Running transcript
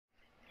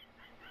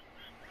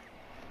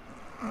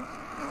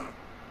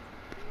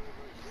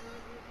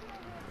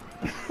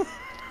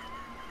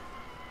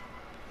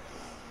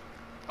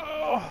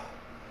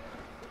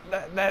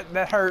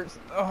that hurts.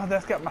 Oh,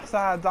 that's got my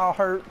sides all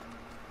hurt.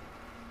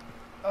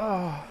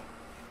 Oh.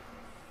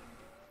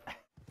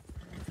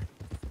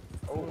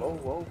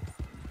 Oh.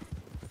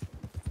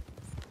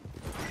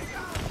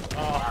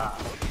 Oh.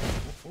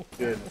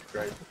 Goodness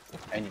gracious.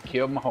 And you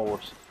killed my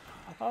horse.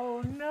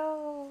 Oh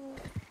no!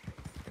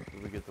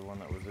 Did we get the one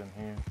that was in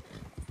here?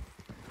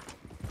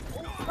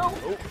 Oh.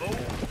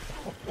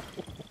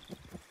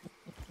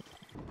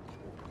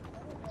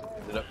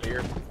 Is it up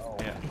here? Oh,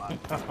 yeah. My.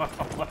 Oh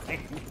my god.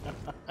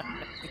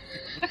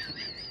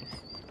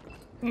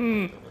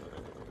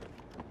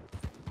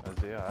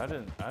 Yeah, I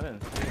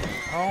didn't see it.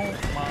 Oh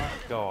my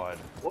god.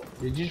 What?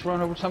 Did you just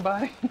run over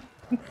somebody?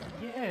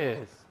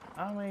 Yes.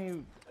 I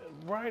mean,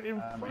 right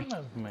in front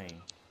of me.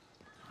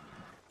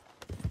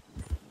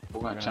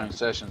 We're gonna change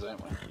sessions,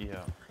 ain't we?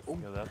 Yeah.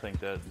 Because I think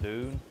that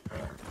dude.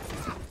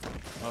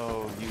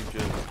 Oh, you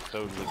just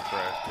totally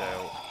crashed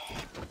out.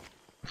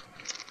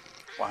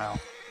 Wow.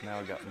 Now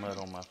I got mud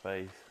on my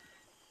face.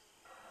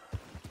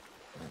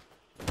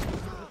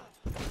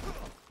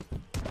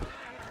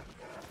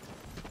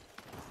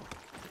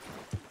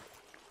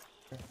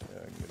 Yeah,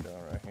 I can get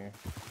down right here.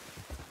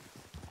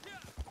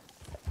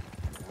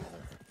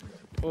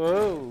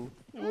 Whoa!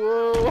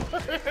 Whoa!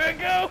 There I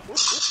go!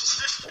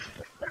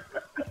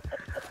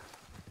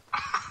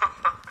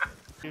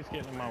 He's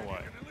getting in my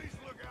way.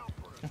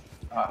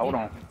 Alright, hold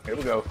on. Here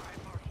we go.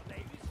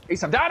 Eat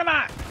some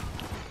dynamite!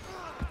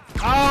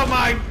 Oh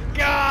my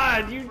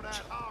god! You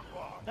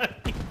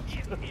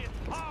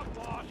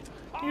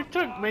you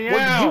took me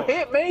out! Did you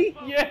hit me?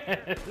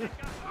 Yes!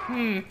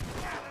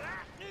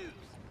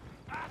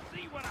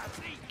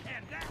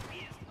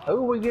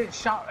 Who we get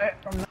shot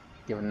at from that?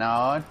 Give a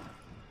nod.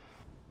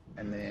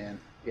 And then,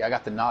 yeah, I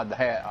got the nod, the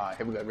hat. Alright,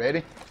 here we go.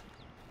 Ready?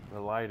 The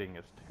lighting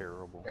is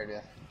terrible. There it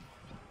is.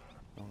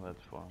 Oh,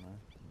 that's funny.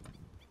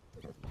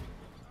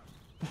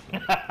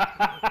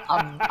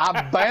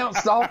 I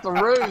bounced off the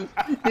roof.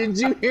 Did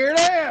you hear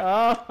that?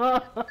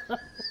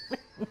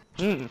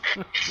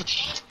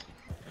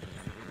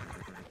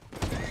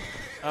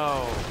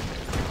 Oh.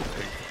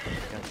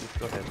 Yeah, just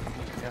go ahead.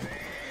 Yeah,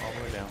 all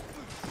the way down.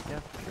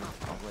 Yeah, sure,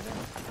 all the way down.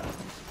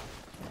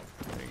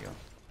 There you go.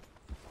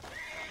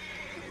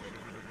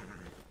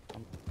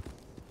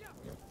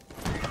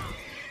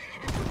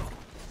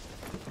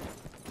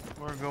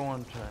 We're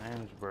going to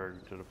Ansburg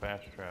to the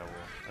fast travel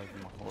as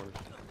my horse.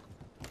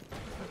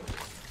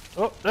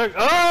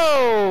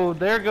 Oh,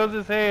 there goes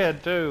his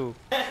head too.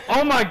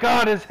 Oh my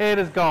god, his head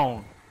is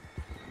gone.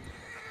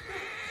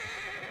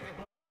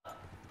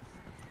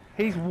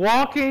 He's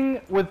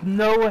walking with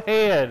no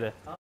head.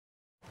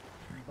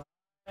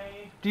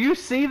 Do you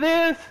see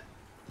this?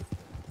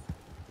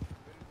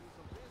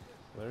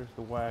 There's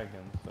the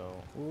wagon,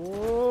 so.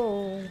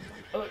 Whoa.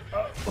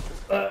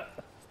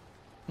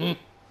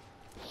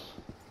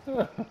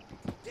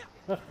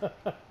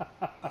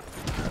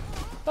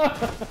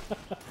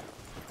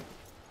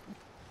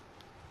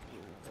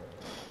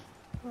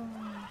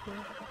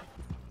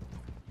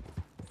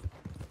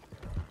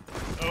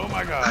 Oh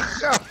my god.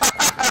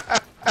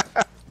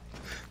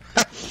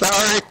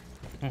 Sorry.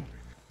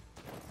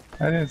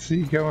 I didn't see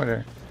you going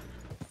there.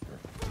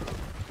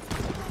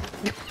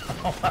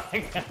 Oh my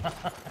god.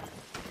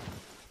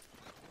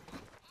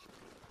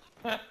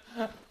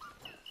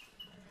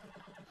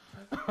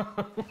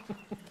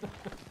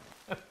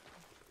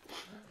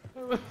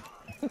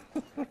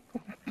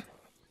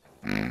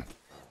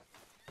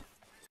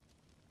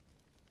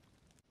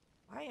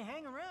 Why you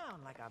hang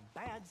around like a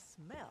bad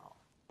smell?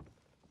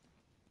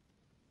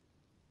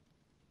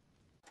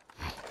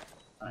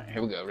 Alright,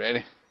 here we go.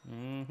 Ready?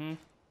 Mm-hmm.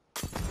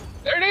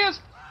 There it is!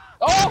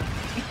 Oh!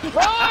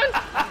 Run!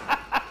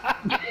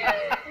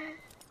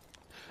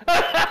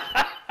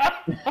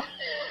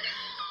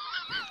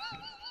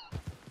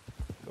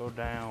 Go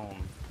down.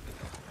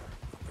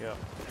 Yep.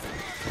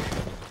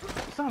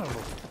 Son of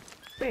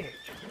a bitch.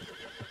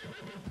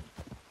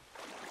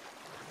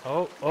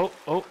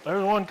 Oh,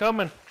 there's one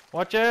coming.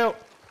 Watch out.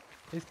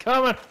 He's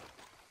coming.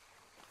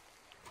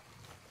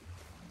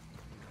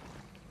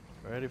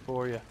 Ready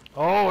for you.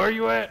 Oh, where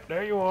you at?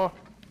 There you are.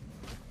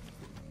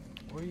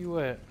 Where you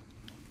at?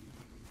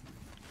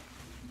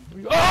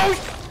 Oh!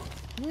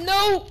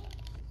 No!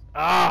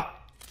 Ah!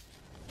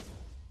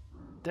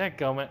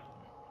 Dadgummit.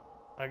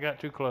 I got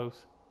too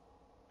close.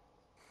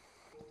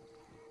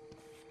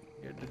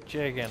 Get the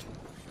chicken.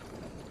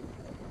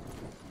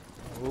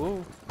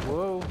 Whoa,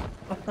 whoa.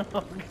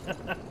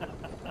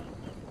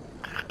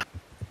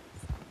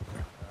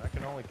 I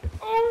can only get.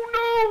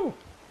 Oh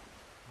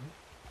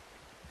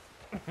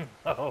no!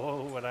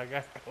 Oh, but I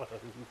got close.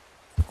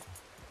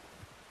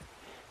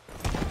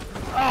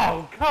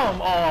 Oh,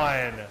 come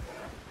on!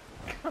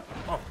 Come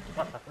on,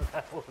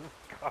 that was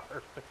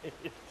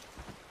garbage.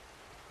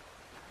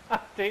 I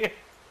did.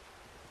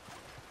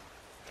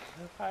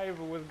 I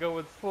even was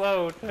going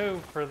slow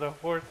too for the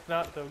horse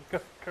not to go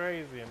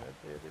crazy, and it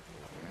did it.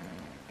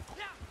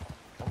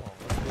 Come on,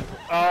 let's do it.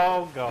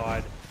 Oh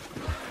God!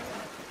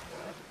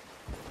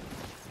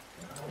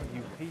 Oh,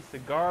 you piece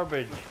of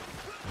garbage!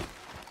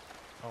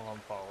 Oh, I'm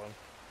falling.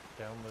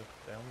 down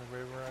the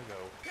river I go.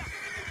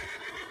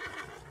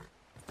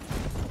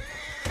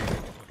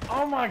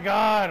 Oh my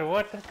God!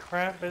 What the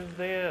crap is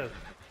this?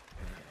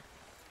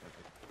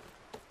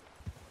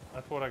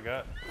 That's what I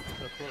got.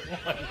 That's what it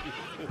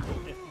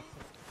was.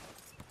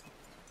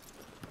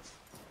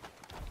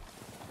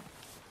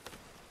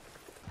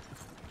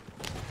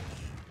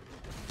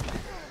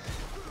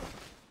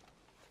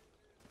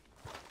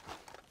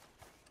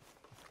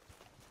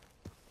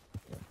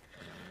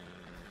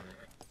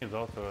 There's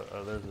also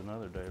there's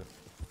another day.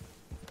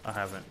 I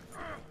haven't.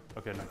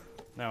 Okay, no.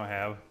 Now I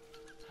have.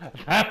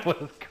 That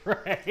was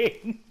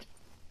great.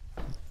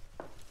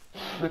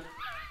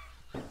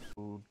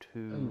 Go to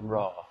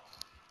Raw.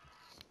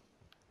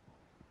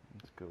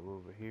 Let's go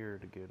over here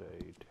to get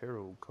a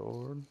tarot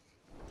card.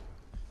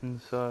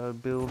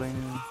 Inside building.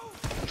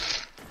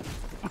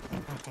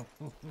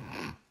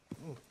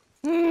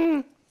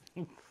 Say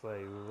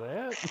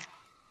that.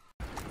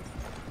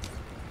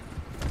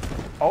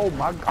 Oh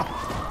my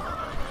God.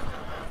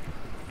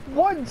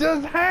 What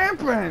just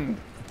happened?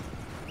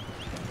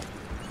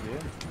 Yeah.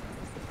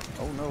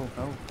 Oh no,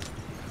 no.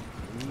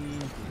 Easy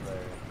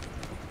there.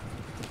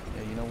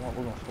 Yeah, you know what?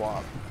 We're gonna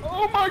swap.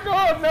 Oh my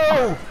God,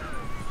 no!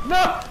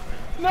 No!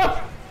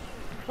 No!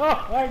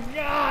 Oh my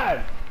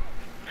God!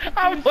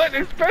 I wasn't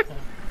expecting.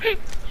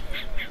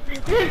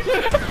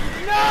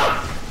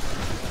 No!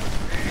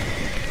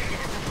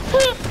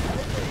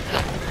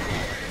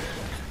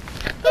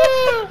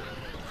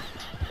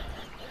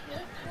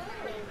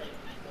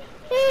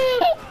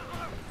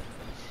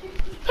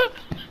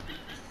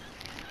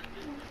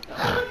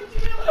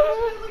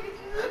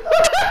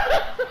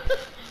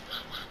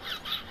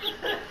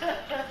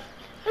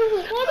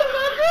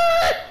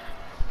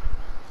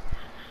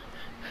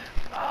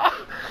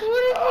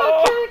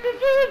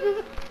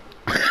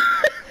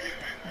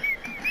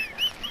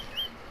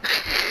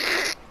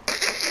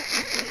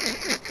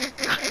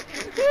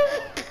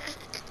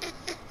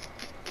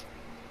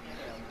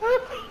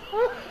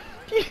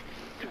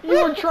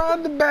 You were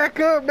trying to back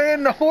up,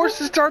 man. The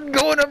horses started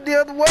going up the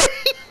other way.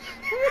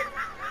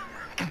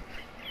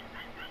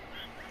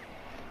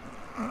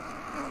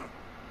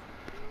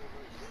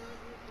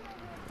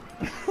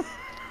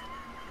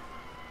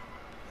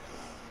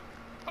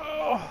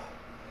 Oh,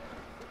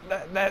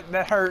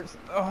 that hurts.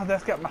 Oh,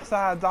 that's got my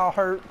sides all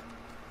hurt.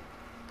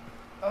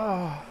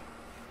 Oh.